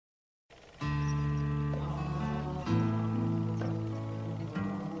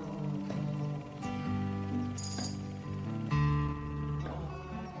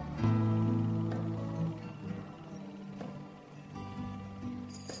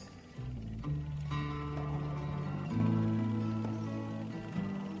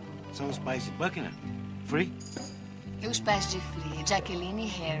São os pais de Buckner? Free? Os pais de Free, Jacqueline e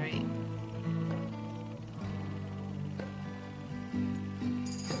Harry.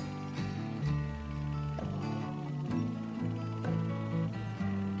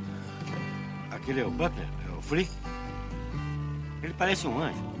 Aquele é o Buckner? É o Free? Ele parece um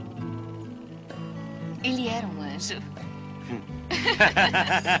anjo. Ele era um anjo.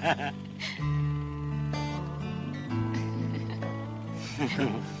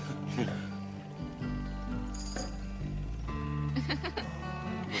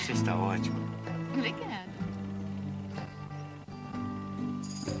 Você está ótimo. Obrigada.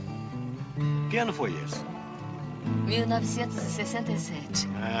 Que ano foi esse? 1967.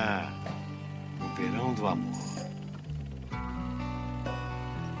 Ah, o verão do amor.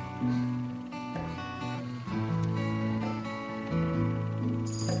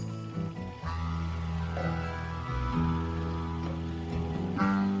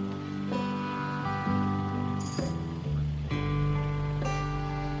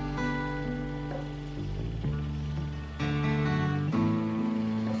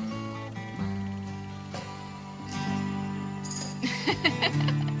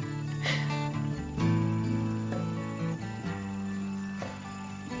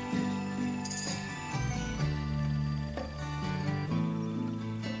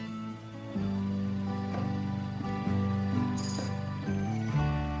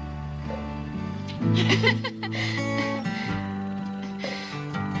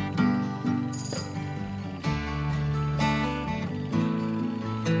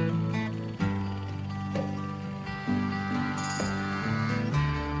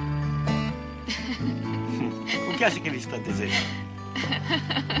 O que acha que ele está desejando?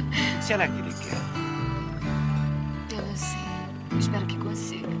 O que será que ele quer? Eu não sei. Espero que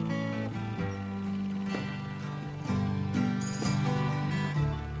consiga.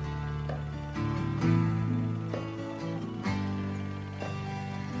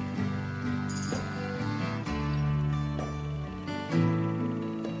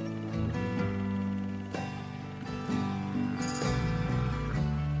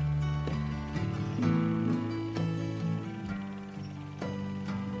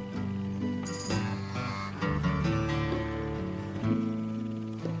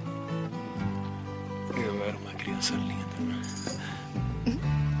 Eu era uma criança linda.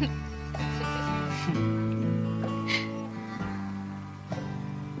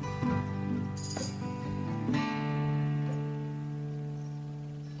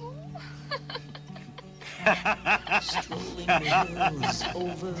 Strolling the hills,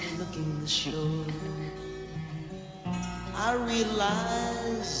 overlooking the shore, I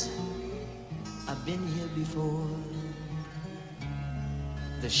realize I've been here before.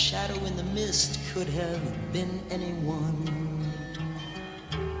 The shadow in the mist could have been anyone.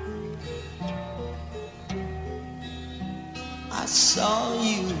 I saw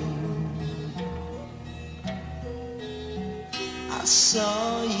you. I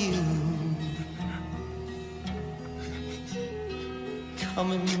saw you.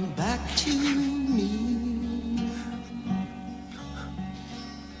 Coming back to me.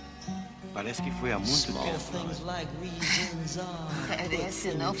 Parece que foi há muito Small tempo. things like reasons are.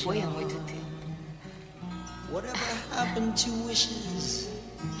 Parece, não foi há muito tempo. Whatever happened to wishes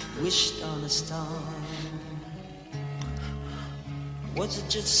wished on a star? Was it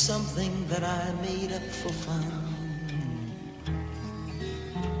just something that I made up for fun?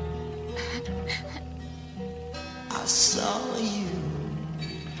 I saw you.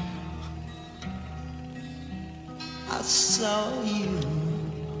 I saw you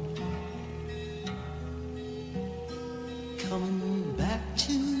coming back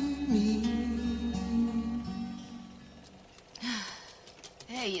to me.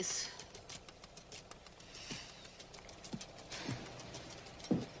 É isso.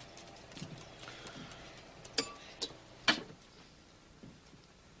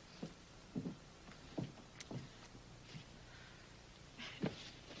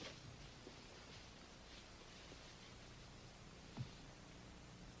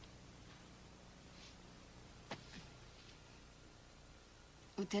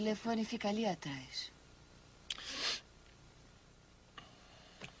 O telefone fica ali atrás.